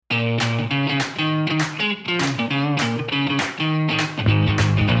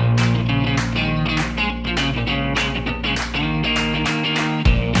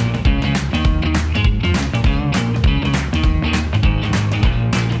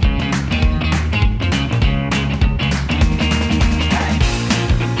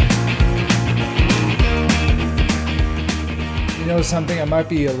know something? I might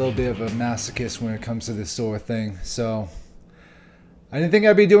be a little bit of a masochist when it comes to this sort of thing. So I didn't think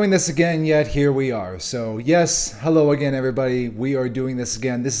I'd be doing this again, yet here we are. So yes, hello again, everybody. We are doing this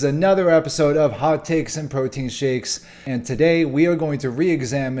again. This is another episode of Hot Takes and Protein Shakes. And today we are going to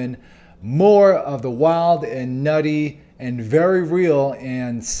re-examine more of the wild and nutty and very real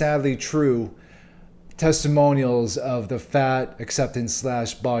and sadly true testimonials of the fat acceptance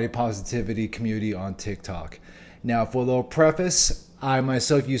 / body positivity community on TikTok. Now, for a little preface, I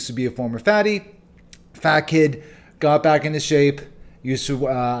myself used to be a former fat kid, got back into shape.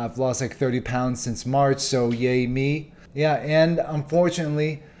 I've lost like 30 pounds since March, so yay me. Yeah, and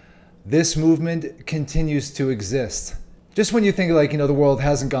unfortunately, this movement continues to exist. Just when you think the world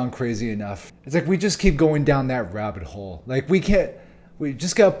hasn't gone crazy enough, it's like we just keep going down that rabbit hole. Like we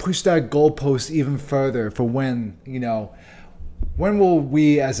just gotta push that goalpost even further for when will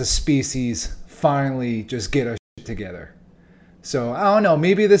we as a species finally just get our shit together? So I don't know,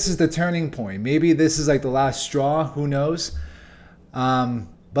 maybe this is the turning point. Maybe this is like the last straw, who knows?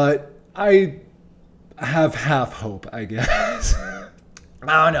 But I have half hope, I guess. I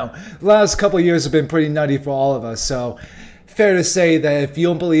don't know. The last couple of years have been pretty nutty for all of us, so fair to say that if you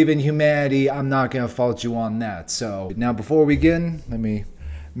don't believe in humanity, I'm not going to fault you on that. So now before we begin, let me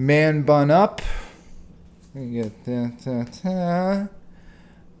man bun up. Get that,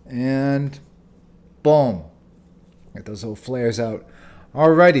 and boom. Get those little flares out.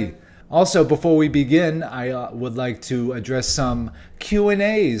 Alrighty. Also, before we begin, I would like to address some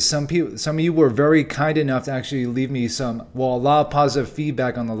Q&As. Some of you were very kind enough to actually leave me a lot of positive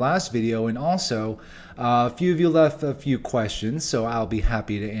feedback on the last video, and also a few of you left a few questions, so I'll be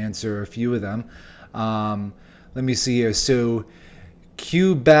happy to answer a few of them. Let me see here. So,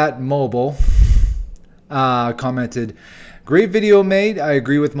 QBat Mobile commented, "Great video made. I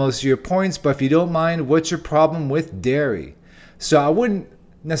agree with most of your points, but if you don't mind, what's your problem with dairy?" So I wouldn't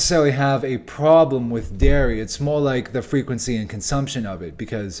necessarily have a problem with dairy. It's more like the frequency and consumption of it,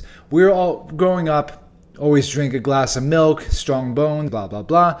 because we're all growing up, always drink a glass of milk, strong bones, blah, blah,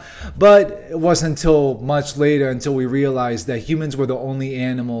 blah. But it wasn't until much later until we realized that humans were the only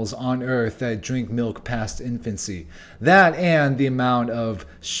animals on earth that drink milk past infancy. That and the amount of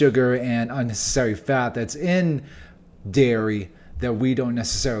sugar and unnecessary fat that's in dairy that we don't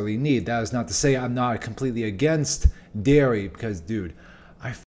necessarily need. That is not to say I'm not completely against dairy, because, dude,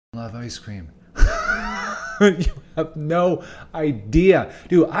 I love ice cream. You have no idea.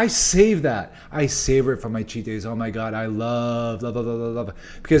 Dude, I save that. I savor it for my cheat days. Oh my God, I love it.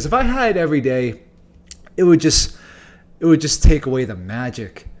 Because if I had it every day, it would just take away the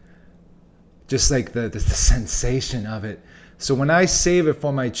magic. Just like the sensation of it. So when I save it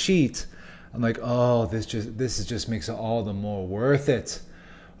for my cheat, I'm like, oh, this just makes it all the more worth it.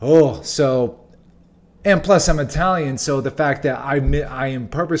 Oh, so... And plus, I'm Italian, so the fact that I am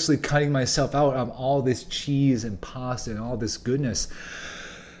purposely cutting myself out of all this cheese and pasta and all this goodness.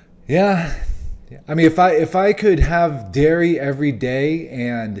 Yeah. I mean, if I could have dairy every day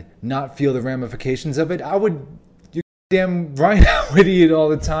and not feel the ramifications of it, I would. You're damn right, I would eat it all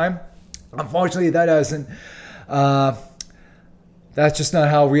the time. Unfortunately, that doesn't. That's just not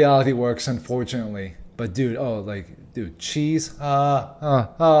how reality works, unfortunately. But dude, cheese.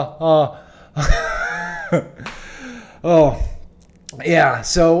 Oh, yeah.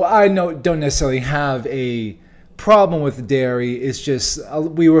 So I don't necessarily have a problem with dairy. It's just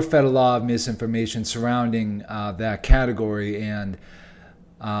we were fed a lot of misinformation surrounding that category, and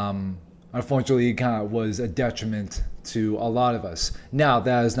unfortunately, it kind of was a detriment to a lot of us. Now,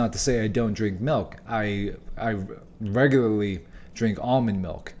 that is not to say I don't drink milk. I regularly drink almond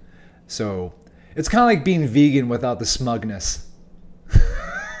milk, so it's kind of like being vegan without the smugness.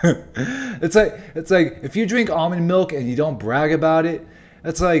 It's like if you drink almond milk and you don't brag about it,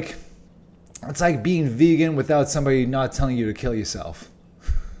 it's like being vegan without somebody not telling you to kill yourself.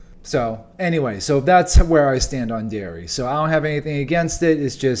 So anyway, so that's where I stand on dairy. So I don't have anything against it.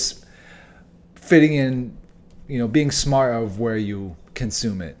 It's just fitting in, being smart of where you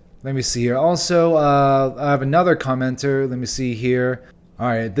consume it. Let me see here. Also, I have another commenter. Let me see here. All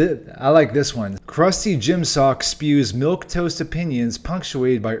right, I like this one. Krusty Gym Sock spews milquetoast opinions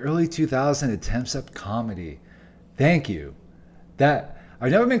punctuated by early 2000 attempts at comedy. Thank you. That I've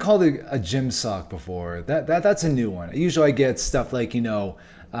never been called a gym sock before. That's a new one. Usually I get stuff like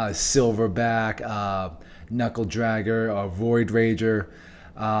silverback, knuckle dragger, void rager,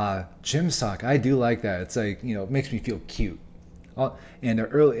 gym sock. I do like that. It's like it makes me feel cute. And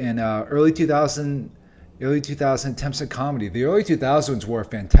early 2000 attempts at comedy. The early 2000s were a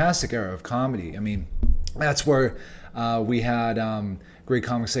fantastic era of comedy. I mean, that's where we had great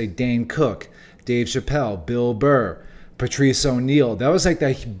comics like Dane Cook, Dave Chappelle, Bill Burr, Patrice O'Neal. That was like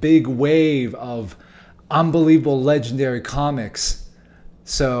that big wave of unbelievable legendary comics.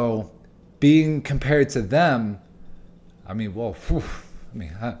 So being compared to them, I mean, well, whew, I mean,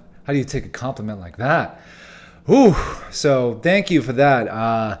 how do you take a compliment like that? Whew. So thank you for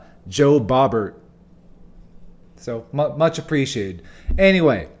that, Joe Bobbert. So much appreciated.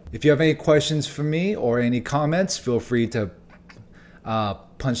 Anyway, if you have any questions for me or any comments, feel free to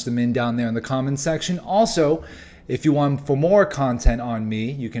punch them in down there in the comments section. Also, if you want for more content on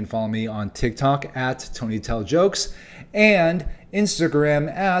me, you can follow me on TikTok at TonyTellJokes and Instagram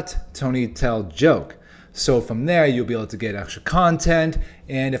at TonyTellJoke. So from there, you'll be able to get extra content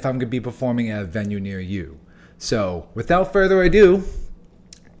and if I'm going to be performing at a venue near you. So without further ado,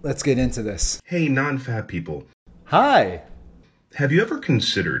 let's get into this. Hey, non-fat people. Hi. Have you ever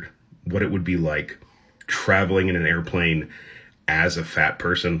considered what it would be like traveling in an airplane as a fat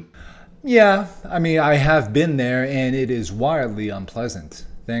person? Yeah, I mean, I have been there and it is wildly unpleasant.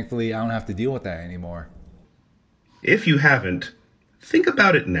 Thankfully, I don't have to deal with that anymore. If you haven't, think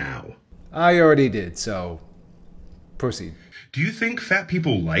about it now. I already did, so proceed. Do you think fat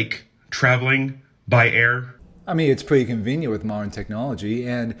people like traveling by air? I mean, it's pretty convenient with modern technology,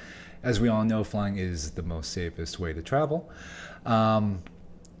 and as we all know, flying is the most safest way to travel.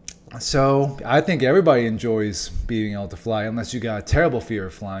 So I think everybody enjoys being able to fly, unless you got a terrible fear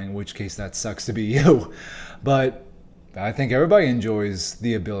of flying, in which case that sucks to be you. But I think everybody enjoys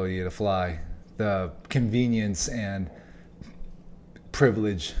the ability to fly, the convenience and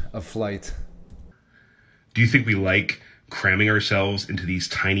privilege of flight. Do you think we like cramming ourselves into these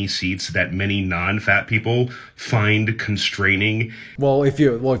tiny seats that many non-fat people find constraining? Well, if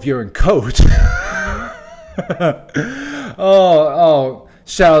you're in coach. oh.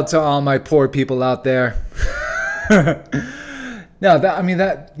 Shout out to all my poor people out there. If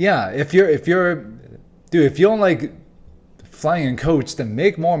you don't like flying in coach, then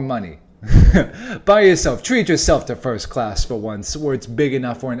make more money. Buy yourself, treat yourself to first class for once, where it's big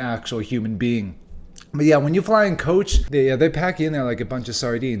enough for an actual human being. But yeah, when you fly in coach, they pack you in there like a bunch of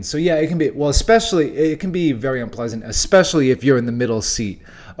sardines. So yeah, it can be very unpleasant, especially if you're in the middle seat.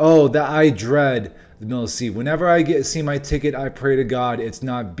 Oh, I dread the middle seat. Whenever I see my ticket, I pray to God it's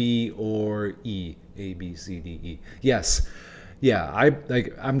not B or E. A, B, C, D, E. Yes. Yeah,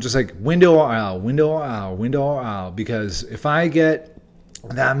 I'm just like window or aisle, because if I get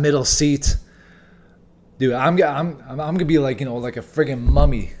that middle seat, dude, I'm gonna be like, like a friggin'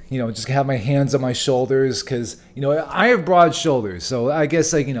 mummy, just have my hands on my shoulders, because I have broad shoulders, so I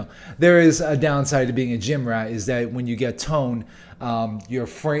guess there is a downside to being a gym rat, is that when you get tone, your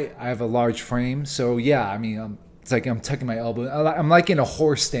frame, I have a large frame, so yeah, I mean, it's like I'm tucking my elbow, I'm like in a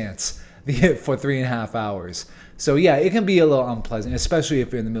horse stance for 3.5 hours. So yeah, it can be a little unpleasant, especially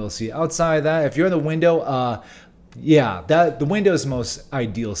if you're in the middle seat. Outside of that, if you're in the window, the window is the most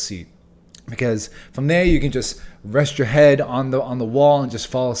ideal seat, because from there you can just rest your head on the wall and just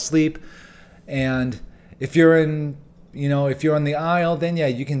fall asleep. And if you're on the aisle, then yeah,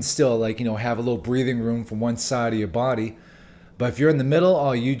 you can still have a little breathing room from one side of your body. But if you're in the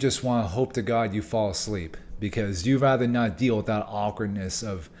middle, you just want to hope to God you fall asleep, because you'd rather not deal with that awkwardness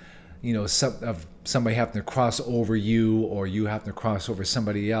of somebody having to cross over you, or you have to cross over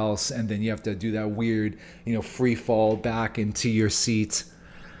somebody else, and then you have to do that weird, free fall back into your seat.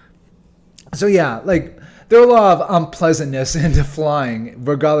 So yeah, there are a lot of unpleasantness into flying,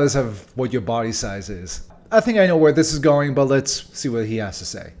 regardless of what your body size is. I think I know where this is going, but let's see what he has to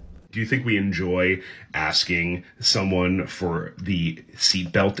say. Do you think we enjoy asking someone for the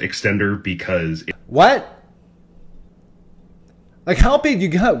seatbelt extender because... What? How big you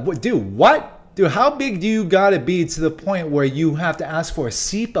got? Dude, what? Dude, how big do you gotta be to the point where you have to ask for a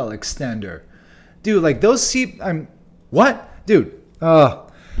seatbelt extender? Dude, those what? Dude, I'm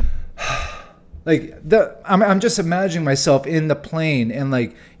just imagining myself in the plane, and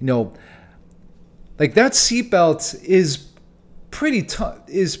that seatbelt is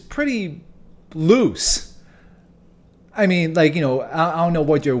pretty loose. I mean, I don't know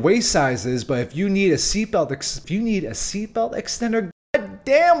what your waist size is, but if you need a seatbelt extender, god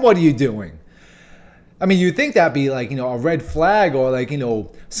damn, what are you doing? I mean, you'd think that'd be a red flag, or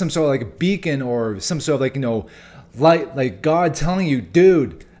some sort of a beacon, or some sort of light, God telling you,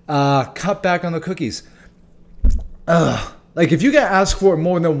 dude, cut back on the cookies. If you get asked for it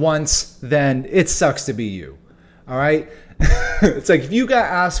more than once, then it sucks to be you. All right. It's if you got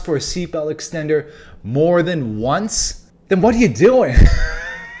asked for a seatbelt extender more than once, then what are you doing?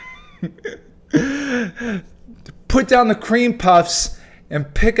 Put down the cream puffs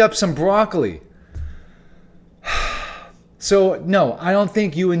and pick up some broccoli. So no, I don't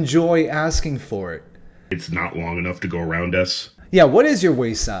think you enjoy asking for it. It's not long enough to go around us. Yeah, what is your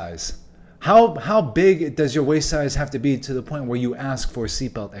waist size? How big does your waist size have to be to the point where you ask for a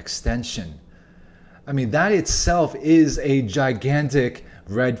seatbelt extension? I mean, that itself is a gigantic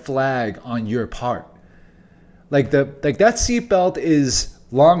red flag on your part. Like that seatbelt is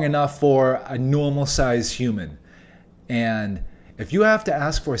long enough for a normal sized human. And if you have to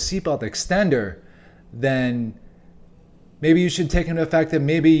ask for a seatbelt extender, then maybe you should take into effect that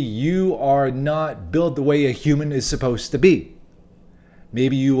maybe you are not built the way a human is supposed to be.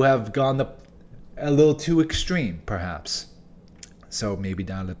 Maybe you have gone a little too extreme, perhaps. So maybe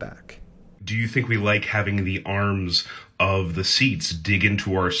dial it back. Do you think we like having the arms of the seats dig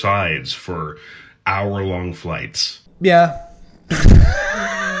into our sides for hour-long flights? Yeah.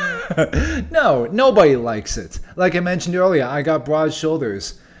 No, nobody likes it. Like I mentioned earlier, I got broad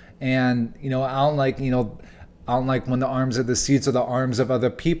shoulders, and I don't like when the arms of the seats or the arms of other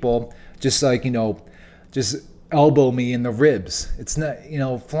people just just elbow me in the ribs. It's not,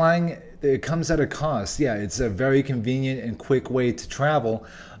 flying, it comes at a cost. Yeah, it's a very convenient and quick way to travel,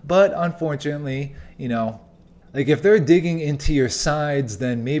 but unfortunately, like if they're digging into your sides,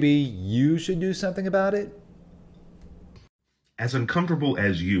 then maybe you should do something about it. As uncomfortable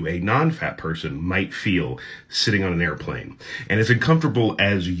as you, a non-fat person, might feel sitting on an airplane, and as uncomfortable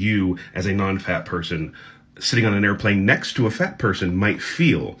as you, as a non-fat person, sitting on an airplane next to a fat person might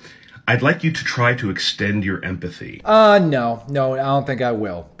feel, I'd like you to try to extend your empathy. No, I don't think I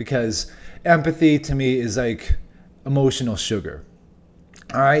will, because empathy to me is like emotional sugar.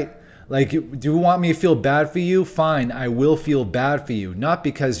 All right? Like, do you want me to feel bad for you? Fine, I will feel bad for you. Not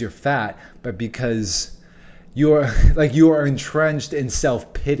because you're fat, but because you are entrenched in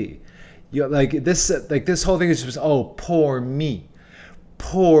self-pity. You're like this whole thing is just, oh, poor me.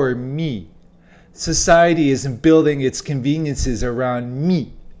 Poor me. Society isn't building its conveniences around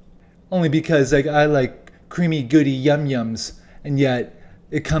me. Only because I like creamy goody yum-yums, and yet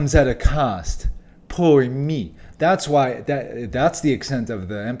it comes at a cost. Poor me. That's why that's the extent of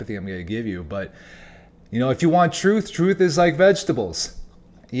the empathy I'm going to give you. But if you want truth is like vegetables.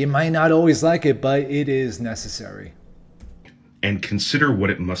 You might not always like it, but it is necessary. And consider what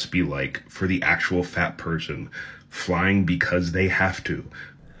it must be like for the actual fat person flying because they have to.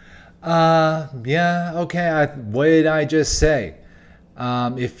 Yeah, okay. What did I just say?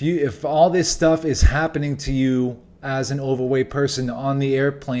 If all this stuff is happening to you as an overweight person on the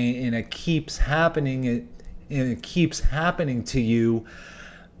airplane, and it keeps happening to you,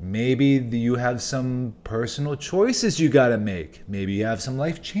 maybe you have some personal choices you got to make. Maybe you have some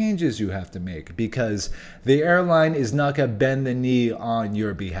life changes you have to make, because the airline is not going to bend the knee on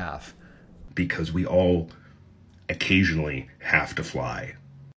your behalf. Because we all occasionally have to fly.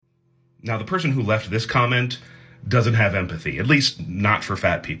 Now, the person who left this comment doesn't have empathy, at least not for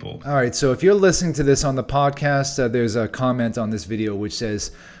fat people. All right, so if you're listening to this on the podcast, there's a comment on this video which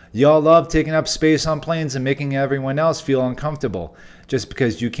says, y'all love taking up space on planes and making everyone else feel uncomfortable just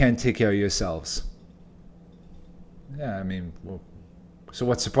because you can't take care of yourselves. Yeah, I mean, so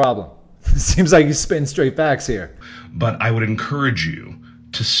what's the problem? Seems like you're spitting straight facts here. But I would encourage you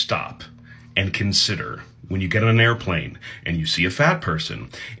to stop and consider, when you get on an airplane and you see a fat person,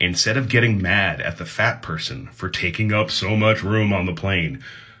 instead of getting mad at the fat person for taking up so much room on the plane,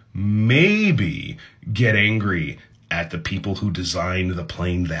 maybe get angry at the people who designed the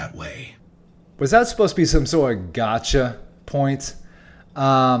plane that way. Was that supposed to be some sort of gotcha point?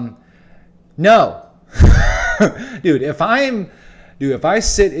 No. Dude, if I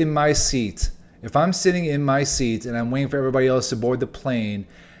sit in my seat, if I'm sitting in my seat and I'm waiting for everybody else to board the plane,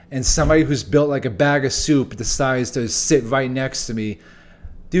 and somebody who's built like a bag of soup decides to sit right next to me,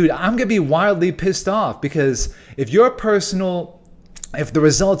 dude, I'm going to be wildly pissed off, because if the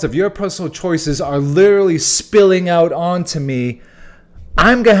results of your personal choices are literally spilling out onto me,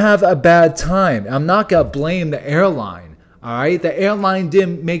 I'm going to have a bad time. I'm not going to blame the airline. All right? The airline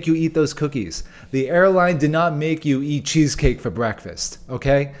didn't make you eat those cookies. The airline did not make you eat cheesecake for breakfast.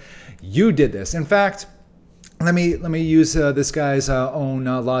 Okay? You did this. In fact, let me use this guy's own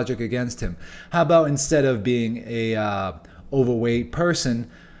logic against him. How about, instead of being a overweight person,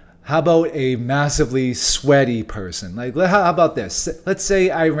 how about a massively sweaty person? Like, how about this? Let's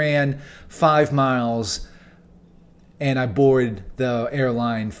say I ran 5 miles and I boarded the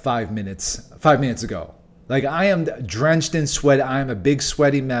airline 5 minutes ago. Like, I am drenched in sweat. I am a big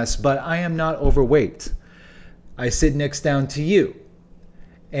sweaty mess, but I am not overweight. I sit next down to you,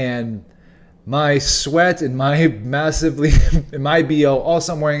 and my sweat and my my BO,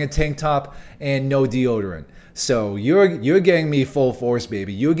 also I'm wearing a tank top and no deodorant. So you're getting me full force,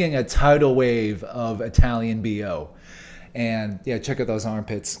 baby. You're getting a tidal wave of Italian BO. And yeah, check out those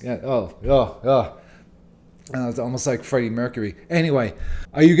armpits. Yeah, oh. It's almost like Freddie Mercury. Anyway,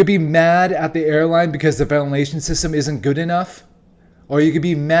 are you going to be mad at the airline because the ventilation system isn't good enough? Or you could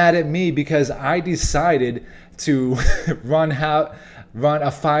be mad at me because I decided to run a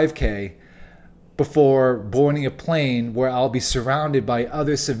 5K before boarding a plane where I'll be surrounded by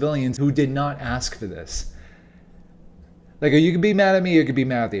other civilians who did not ask for this. Like, you could be mad at me, or you could be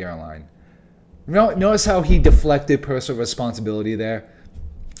mad at the airline. Notice how he deflected personal responsibility there?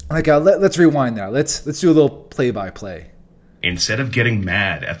 Like, let's rewind that. Let's do a little play-by-play. Instead of getting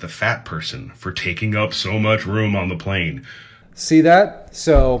mad at the fat person for taking up so much room on the plane. See that?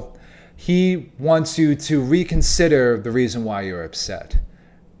 So he wants you to reconsider the reason why you're upset,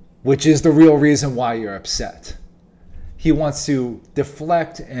 which is the real reason why you're upset. He wants to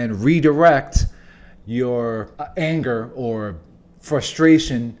deflect and redirect your anger or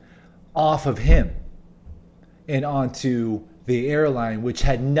frustration off of him and onto the airline, which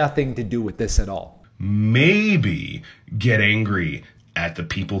had nothing to do with this at all. Maybe get angry at the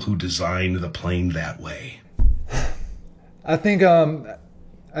people who designed the plane that way. I think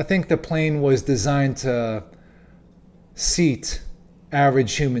the plane was designed to seat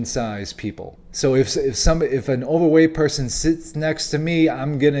average human-sized people. So if an overweight person sits next to me,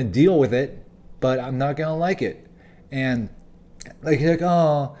 I'm gonna deal with it, but I'm not gonna like it. And like,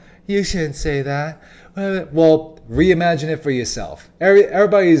 oh, you shouldn't say that. Well, reimagine it for yourself.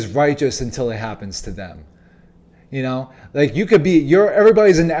 Everybody's righteous until it happens to them. You know, like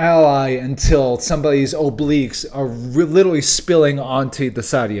everybody's an ally until somebody's obliques are literally spilling onto the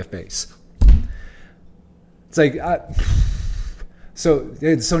side of your face. It's like,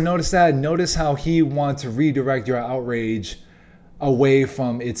 so notice that. Notice how he wants to redirect your outrage away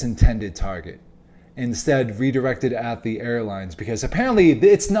from its intended target. Instead, redirect it at the airlines, because apparently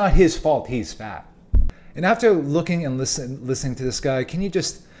it's not his fault he's fat. And after looking and listening to this guy, can you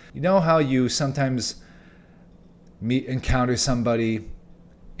just, you know how you sometimes encounter somebody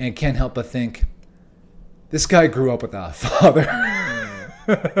and can't help but think, this guy grew up without a father.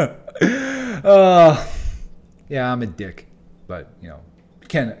 Yeah, I'm a dick, but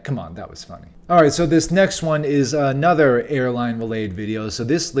come on, that was funny. All right, so this next one is another airline related video. So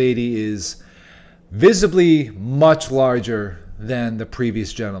this lady is visibly much larger than the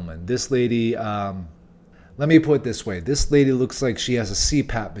previous gentleman. This lady, let me put it this way. This lady looks like she has a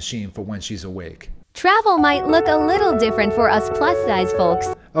CPAP machine for when she's awake. Travel might look a little different for us plus-size folks.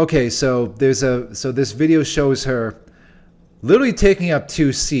 Okay, so this video shows her literally taking up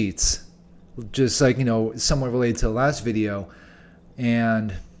 2 seats, just like, somewhat related to the last video.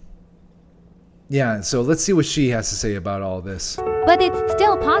 And yeah, so let's see what she has to say about all this. But it's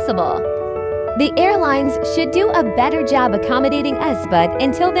still possible. The airlines should do a better job accommodating us, but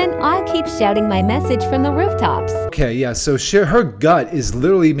until then, I'll keep shouting my message from the rooftops. Okay, yeah, so her gut is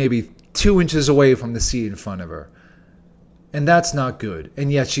literally maybe 2 inches away from the seat in front of her. And that's not good.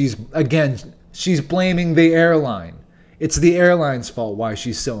 And yet she's blaming the airline. It's the airline's fault why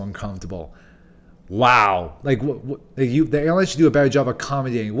she's so uncomfortable. Wow. Like, the airline should do a better job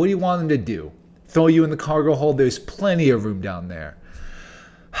accommodating. What do you want them to do? Throw you in the cargo hold? There's plenty of room down there.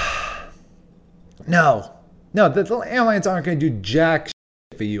 No, the airlines aren't going to do jack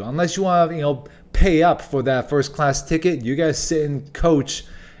shit for you unless you want to, pay up for that first class ticket. You guys sit in coach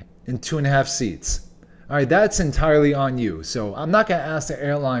in 2.5 seats. All right, that's entirely on you. So I'm not going to ask the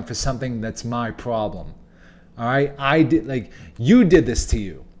airline for something that's my problem. All right, you did this to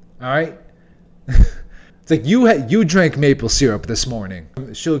you. All right, it's like you drank maple syrup this morning.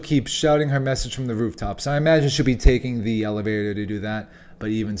 She'll keep shouting her message from the rooftops. I imagine she'll be taking the elevator to do that. But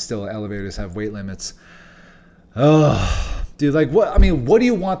even still, elevators have weight limits. Oh, dude, what do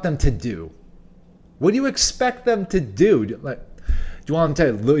you want them to do? What do you expect them to do? Do you want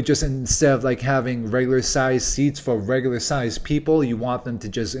them to just, instead of having regular size seats for regular size people, you want them to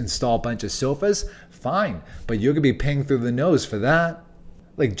just install a bunch of sofas? Fine, but you're gonna be paying through the nose for that.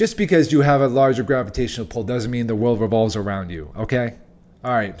 Just because you have a larger gravitational pull doesn't mean the world revolves around you. Okay.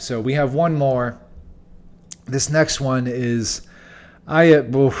 All right. So we have one more. This next one is.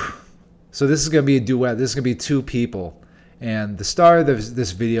 So this is going to be a duet. This is going to be 2 people. And the star of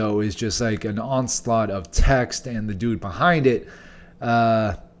this video is just like an onslaught of text, and the dude behind it,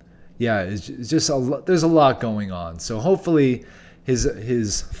 it's just there's a lot going on. So hopefully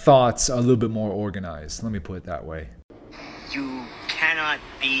his thoughts are a little bit more organized. Let me put it that way. You cannot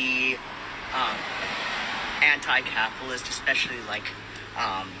be anti-capitalist, especially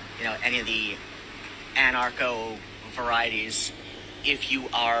any of the anarcho varieties, if you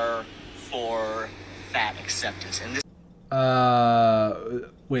are for fat acceptance. And this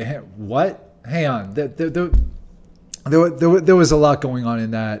wait, what? Hang on. There was a lot going on in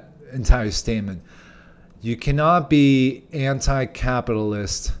that entire statement. You cannot be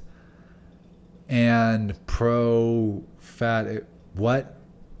anti-capitalist and pro-fat. What?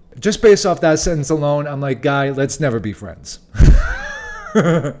 Just based off that sentence alone, I'm like, guy, let's never be friends.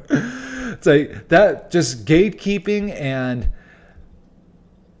 It's like that, just gatekeeping and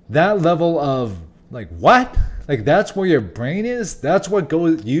that level of like, what? Like, that's where your brain is? That's what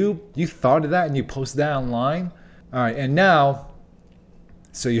goes, you thought of that and you posted that online? All right, and now,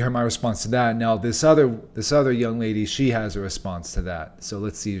 so you heard my response to that. Now this other young lady, she has a response to that. So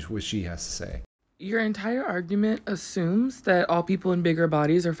let's see what she has to say. Your entire argument assumes that all people in bigger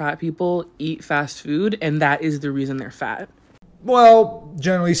bodies or fat people eat fast food, and that is the reason they're fat. Well,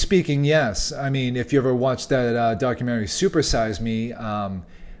 generally speaking, yes. I mean, if you ever watched that documentary Super Size Me,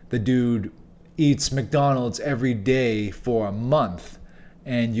 the dude eats McDonald's every day for a month,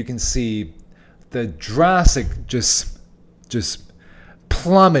 and you can see the drastic just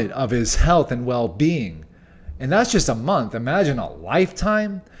plummet of his health and well-being. And that's just a month. Imagine a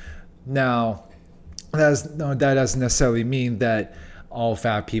lifetime. Now, that doesn't necessarily mean that all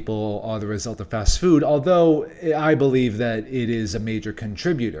fat people are the result of fast food, although I believe that it is a major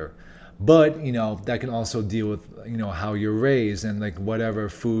contributor. But, that can also deal with, how you're raised and like whatever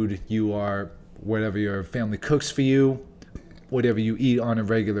food you are, whatever your family cooks for you, whatever you eat on a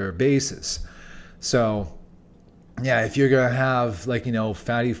regular basis. So, yeah, if you're going to have like,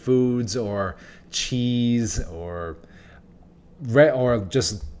 fatty foods or cheese or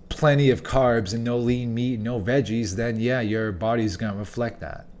just plenty of carbs and no lean meat, no veggies, then yeah, your body's going to reflect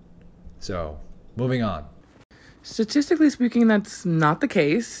that. So, moving on. Statistically speaking, that's not the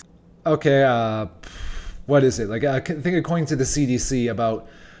case. Okay, what is it? Like, I think according to the CDC, about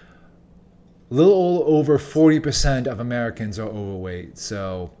a little over 40% of Americans are overweight.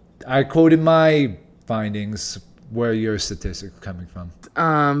 So, I quoted my findings. Where are your statistics coming from?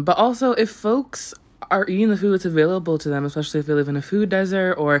 But also, if folks are eating the food that's available to them, especially if they live in a food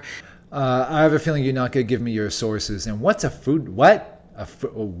desert or... I have a feeling you're not going to give me your sources. And what's a food... What?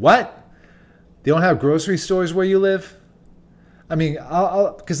 What? They don't have grocery stores where you live? I mean,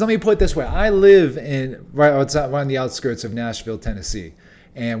 because let me put it this way. I live right on the outskirts of Nashville, Tennessee.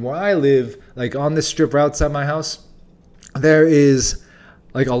 And where I live, like on the strip right outside my house, there is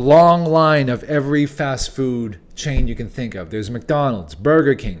like a long line of every fast food chain you can think of. There's McDonald's,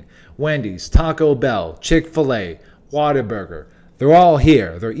 Burger King, Wendy's, Taco Bell, Chick-fil-A, Whataburger. They're all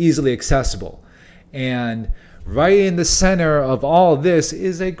here. They're easily accessible. And right in the center of all this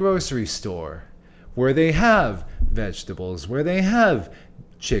is a grocery store where they have vegetables, where they have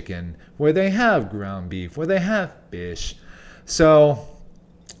chicken, where they have ground beef, where they have fish. So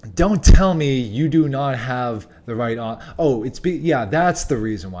don't tell me you do not have the right... yeah, that's the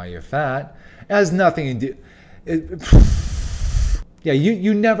reason why you're fat. It has nothing to do... Yeah,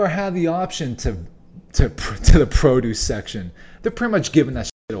 you never had the option to the produce section. They're pretty much giving that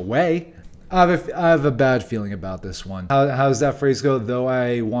shit away. I have a bad feeling about this one. How does that phrase go? Though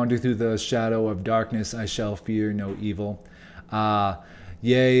I wander through the shadow of darkness, I shall fear no evil.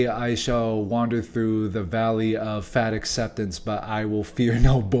 Yea, I shall wander through the valley of fat acceptance, but I will fear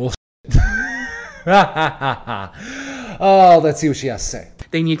no bullshit. Oh, let's see what she has to say.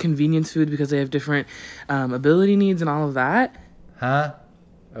 They need convenience food because they have different ability needs and all of that. Huh?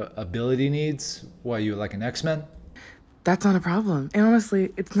 Ability needs? What, you like an X-Men? That's not a problem. And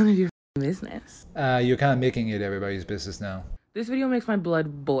honestly, it's none of your business. You're kind of making it everybody's business now. This video makes my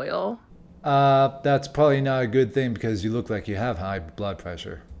blood boil. That's probably not a good thing because you look like you have high blood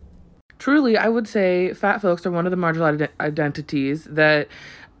pressure. Truly, I would say fat folks are one of the marginal identities that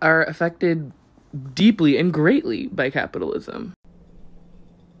are affected deeply and greatly by capitalism.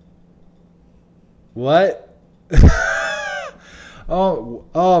 What? Oh,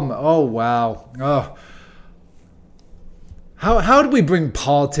 wow. Oh. How do we bring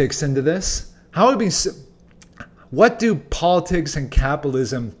politics into this? What do politics and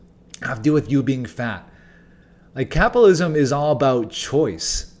capitalism have to do with you being fat? Like, capitalism is all about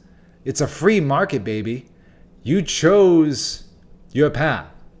choice. It's a free market, baby. You chose your path.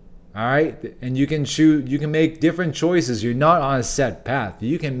 All right? And you can make different choices. You're not on a set path.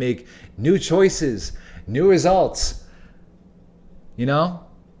 You can make new choices, new results. You know?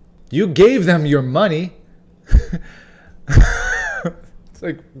 You gave them your money. It's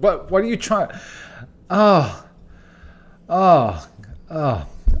like, what are you trying?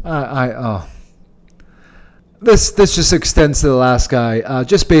 This just extends to the last guy.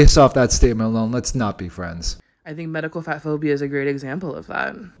 Just based off that statement alone, let's not be friends. I think medical fat phobia is a great example of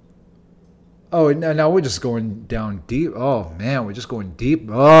that. Oh, now we're just going down deep. Oh, man, we're just going deep.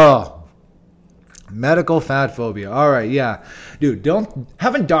 Oh, Medical fat phobia. All right, yeah. Dude,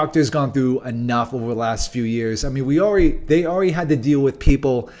 haven't doctors gone through enough over the last few years? I mean, they already had to deal with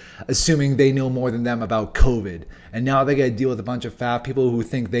people assuming they know more than them about COVID. And now they got to deal with a bunch of fat people who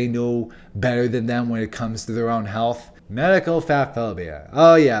think they know better than them when it comes to their own health. Medical fat phobia.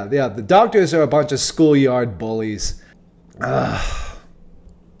 Oh yeah. The doctors are a bunch of schoolyard bullies.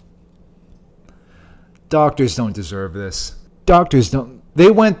 Doctors don't deserve this. Doctors don't.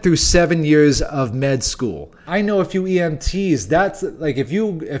 They went through 7 years of med school. I know a few EMTs. That's like if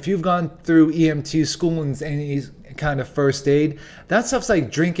you've gone through EMT school and any kind of first aid, that stuff's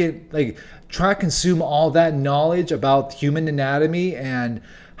like drinking, like try to consume all that knowledge about human anatomy and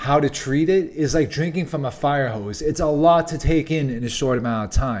how to treat it is like drinking from a fire hose. It's a lot to take in a short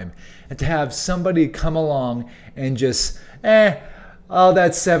amount of time. And to have somebody come along and just, all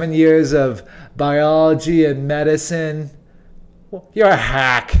that 7 years of biology and medicine, well, you're a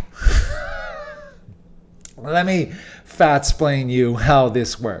hack. Let me fat-splain you how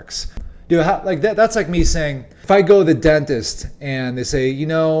this works. Dude, that's like me saying, if I go to the dentist and they say,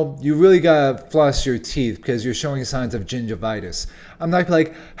 you really gotta floss your teeth because you're showing signs of gingivitis, I'm not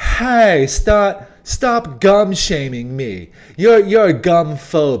like, hey, stop gum shaming me. You're gum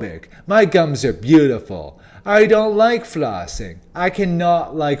phobic. My gums are beautiful. I don't like flossing. I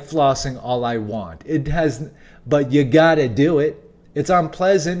cannot like flossing all I want. But you gotta do it. It's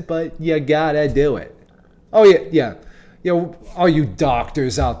unpleasant, but you gotta do it. Oh yeah. All you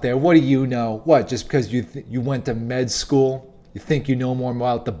doctors out there, what do you know? What, just because you went to med school, you think you know more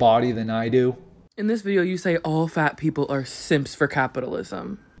about the body than I do? In this video, you say all fat people are simps for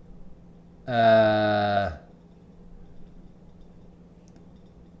capitalism. Wow.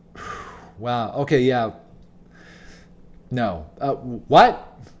 Okay, yeah. No.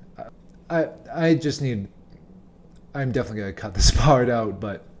 What? I just need... I'm definitely going to cut this part out,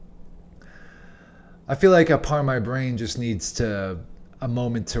 but I feel like a part of my brain just needs a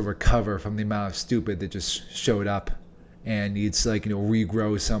moment to recover from the amount of stupid that just showed up and needs to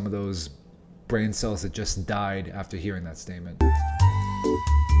regrow some of those brain cells that just died after hearing that statement.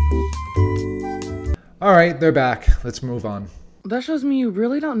 All right, they're back. Let's move on. That shows me you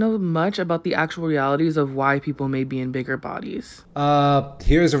really don't know much about the actual realities of why people may be in bigger bodies.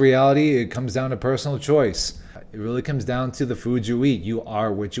 Here's a reality. It comes down to personal choice. It really comes down to the foods you eat. You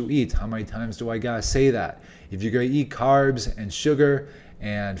are what you eat. How many times do I gotta say that? If you're gonna eat carbs and sugar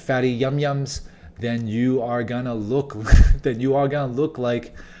and fatty yum-yums, then you are gonna look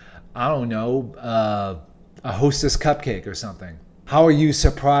like, I don't know, a Hostess cupcake or something. How are you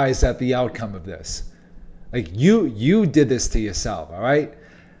surprised at the outcome of this? Like you did this to yourself, all right?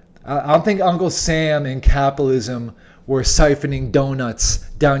 I don't think Uncle Sam and capitalism were siphoning donuts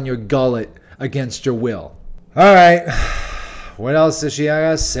down your gullet against your will. All right, what else does she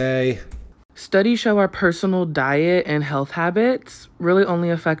gotta say? Studies show our personal diet and health habits really only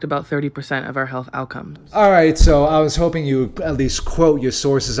affect about 30% of our health outcomes. All right, so I was hoping you at least quote your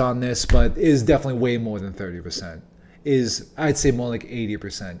sources on this, but it is definitely way more than 30%. I'd say more like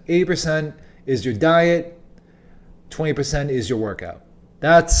 80%. 80% is your diet, 20% is your workout.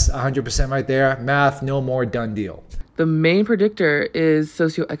 That's 100% right there. Math, no more, done deal. The main predictor is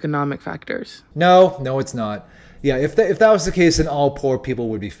socioeconomic factors. No, it's not. Yeah, if that was the case, then all poor people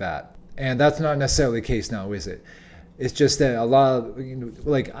would be fat. And that's not necessarily the case now, is it? It's just that a lot of,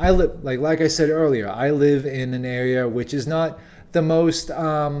 like I said earlier, I live in an area which is not the most,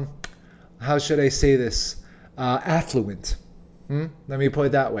 how should I say this, affluent. Let me put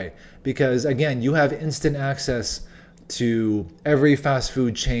it that way. Because again, you have instant access to every fast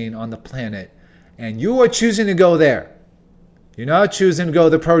food chain on the planet. And you are choosing to go there. You're not choosing to go to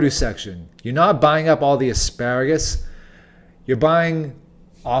the produce section. You're not buying up all the asparagus. You're buying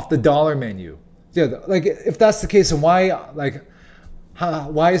off the dollar menu. Yeah, like if that's the case, then why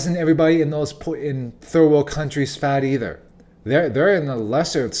isn't everybody in third world countries fat either? They're in a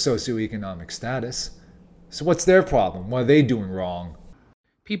lesser socioeconomic status. So what's their problem? What are they doing wrong?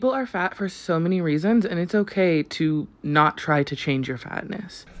 People are fat for so many reasons, and it's okay to not try to change your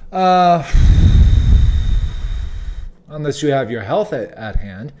fatness. Unless you have your health at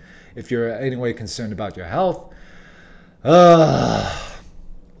hand. If you're in any way concerned about your health.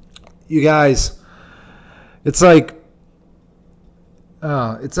 You guys, it's like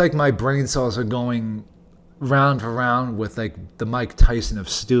my brain cells are going round for round with like the Mike Tyson of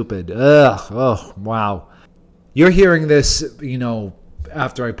stupid. Oh, wow. You're hearing this,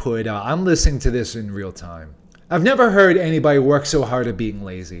 after I put it out. I'm listening to this in real time. I've never heard anybody work so hard at being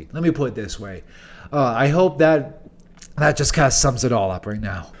lazy. Let me put it this way. I hope that just kind of sums it all up right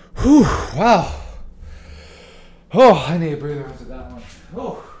now. Whew, wow. Oh, I need a breather after that one.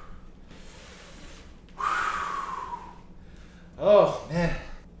 Oh. Oh, man.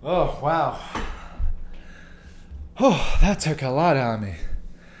 Oh, wow. Oh, that took a lot out of me.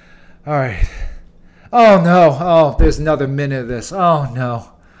 All right. Oh, no. Oh, there's another minute of this. Oh,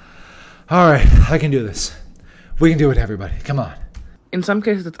 no. All right. I can do this. We can do it, everybody. Come on. In some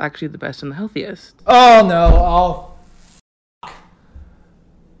cases, it's actually the best and the healthiest. Oh, no. Oh.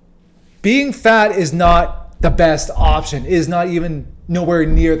 Being fat is not the best option. It is not even nowhere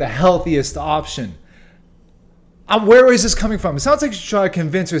near the healthiest option. Where is this coming from? It sounds like you try to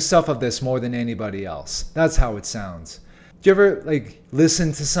convince yourself of this more than anybody else. That's how it sounds. Do you ever like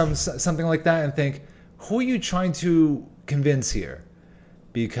listen to something like that and think, who are you trying to convince here?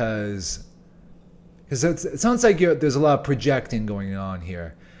 Because it sounds like there's a lot of projecting going on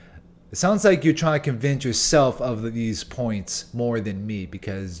here. It sounds like you're trying to convince yourself of these points more than me,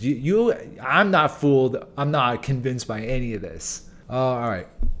 because I'm not fooled. I'm not convinced by any of this. All right.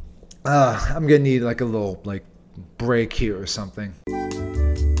 I'm gonna need like a little break here or something.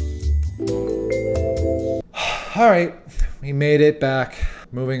 All right, we made it back.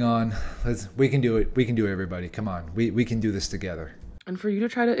 Moving on. We can do it. We can do it, everybody. Come on. We can do this together. And for you to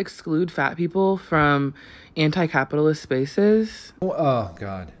try to exclude fat people from anti-capitalist spaces. Oh,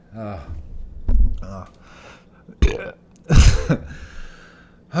 God. All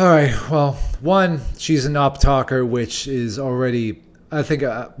right. Well, one, she's an up talker, which is already, I think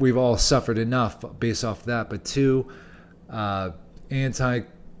we've all suffered enough based off that. But two, so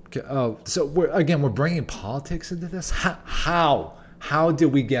we're bringing politics into this? How did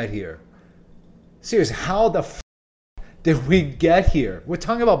we get here? Seriously, how the did we get here? We're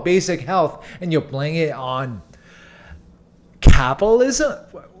talking about basic health and you're blaming it on capitalism?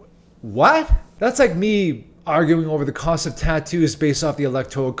 What? That's like me arguing over the cost of tattoos based off the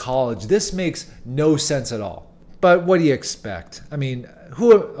Electoral College. This makes no sense at all. But what do you expect? I mean,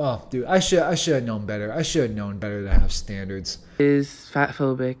 I should have known better. I should have known better to have standards. It is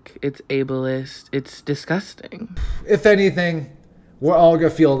fatphobic, it's ableist, it's disgusting. If anything, we're all gonna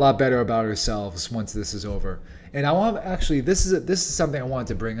feel a lot better about ourselves once this is over. And I want this is something I wanted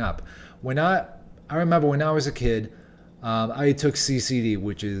to bring up. I remember when I was a kid, I took CCD,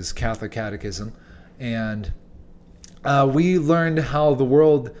 which is Catholic Catechism, and we learned how the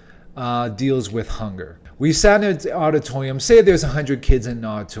world deals with hunger. We sat in an auditorium. Say there's 100 kids in an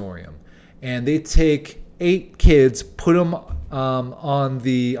auditorium, and they take 8 kids, put them on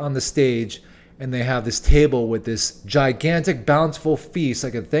the stage, and they have this table with this gigantic, bountiful feast,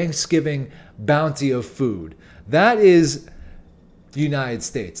 like a Thanksgiving bounty of food. That is the United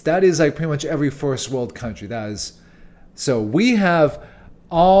States. That is like pretty much every first world country. So we have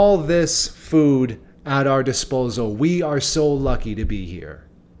all this food at our disposal. We are so lucky to be here.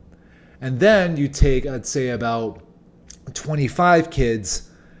 And then you take, I'd say, about 25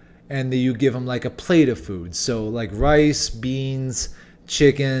 kids, and then you give them like a plate of food. So like rice, beans,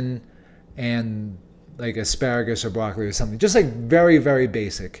 chicken, and like asparagus or broccoli or something. Just like very, very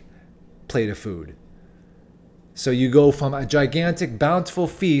basic plate of food. So you go from a gigantic, bountiful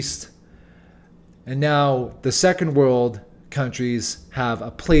feast, and now the second world countries have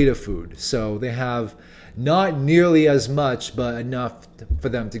a plate of food. So they have not nearly as much, but enough for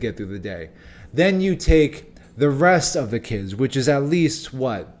them to get through the day. Then you take the rest of the kids, which is at least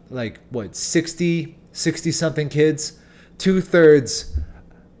 60 something kids. 2/3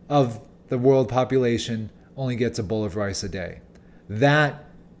 of the world population only gets a bowl of rice a day. That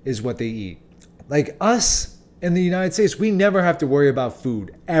is what they eat. Like us in the United States, we never have to worry about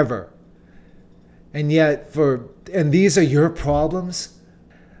food, ever. And yet, these are your problems?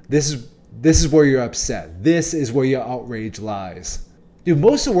 This is where you're upset. This is where your outrage lies. Dude,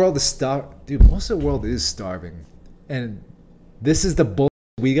 most of the world is starving. And this is the bullshit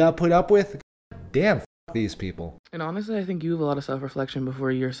we got put up with? Damn, f*** these people. And honestly, I think you have a lot of self-reflection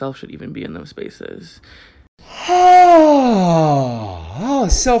before you yourself should even be in those spaces. Oh,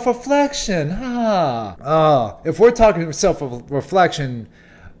 self-reflection. If we're talking self-reflection,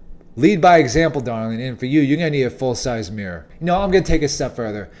 lead by example, darling. And for you, you're going to need a full-size mirror. I'm going to take a step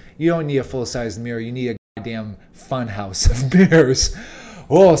further. You don't need a full-size mirror. You need a goddamn fun house of mirrors.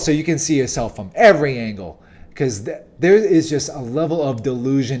 So you can see yourself from every angle. Because there is just a level of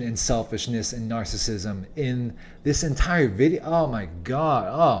delusion and selfishness and narcissism in this entire video. Oh, my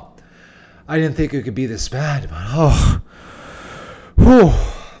God. I didn't think it could be this bad. But,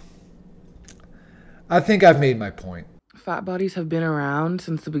 I think I've made my point. Fat bodies have been around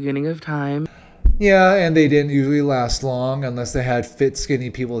since the beginning of time. Yeah, and they didn't usually last long unless they had fit, skinny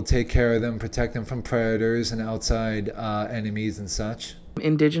people to take care of them, protect them from predators and outside enemies and such.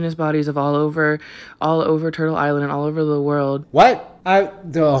 Indigenous bodies of all over Turtle Island and all over the world. What?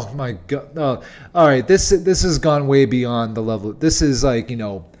 Oh my god. Oh, all right. This has gone way beyond the level. This is like,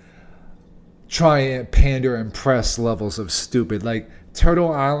 try and pander and impress levels of stupid. Like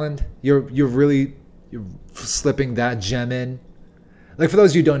Turtle Island, you're slipping that gem in. Like, for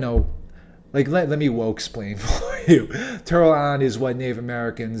those of you who don't know, like, let me woke explain for you. Turtle Island is what Native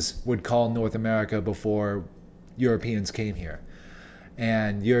Americans would call North America before Europeans came here.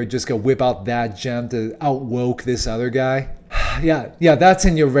 And you're just going to whip out that gem to outwoke this other guy? Yeah, that's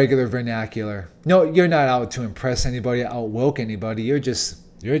in your regular vernacular. No, you're not out to impress anybody, outwoke anybody. You're just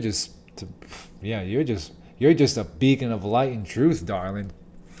a beacon of light and truth, darling.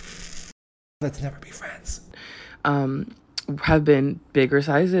 Let's never be friends. Have been bigger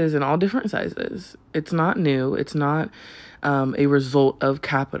sizes and all different sizes. It's not new. It's not a result of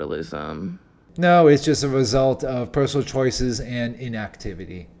capitalism. No, it's just a result of personal choices and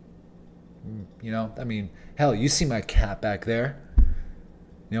inactivity. Hell, you see my cat back there.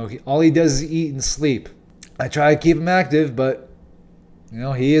 All he does is eat and sleep. I try to keep him active, but,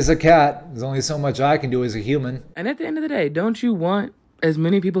 he is a cat. There's only so much I can do as a human. And at the end of the day, don't you want as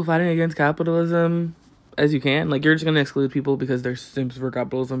many people fighting against capitalism as you can? Like, you're just going to exclude people because they're simps for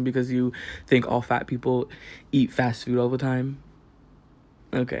capitalism because you think all fat people eat fast food all the time?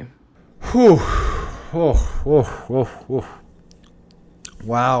 Okay. Whew.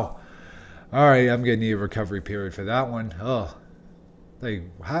 Wow. All right, I'm gonna need a recovery period for that one. Oh, like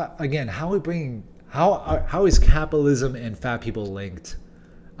how is capitalism and fat people linked?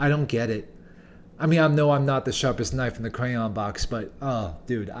 I don't get it. I know I'm not the sharpest knife in the crayon box, but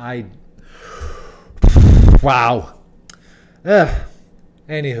dude, wow.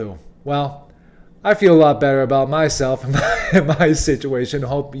 Anywho, well, I feel a lot better about myself and my situation.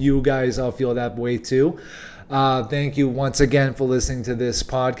 Hope you guys all feel that way too. Thank you once again for listening to this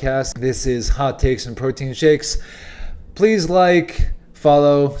podcast. This is Hot Takes and Protein Shakes. Please like,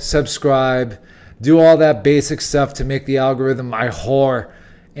 follow, subscribe, do all that basic stuff to make the algorithm my whore.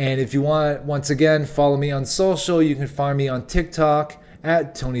 And if you want, once again, follow me on social. You can find me on TikTok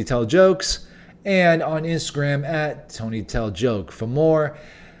at TonyTellJokes and on Instagram at TonyTellJoke for more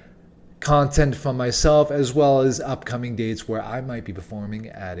content from myself, as well as upcoming dates where I might be performing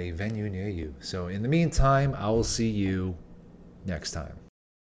at a venue near you. So in the meantime, I will see you next time.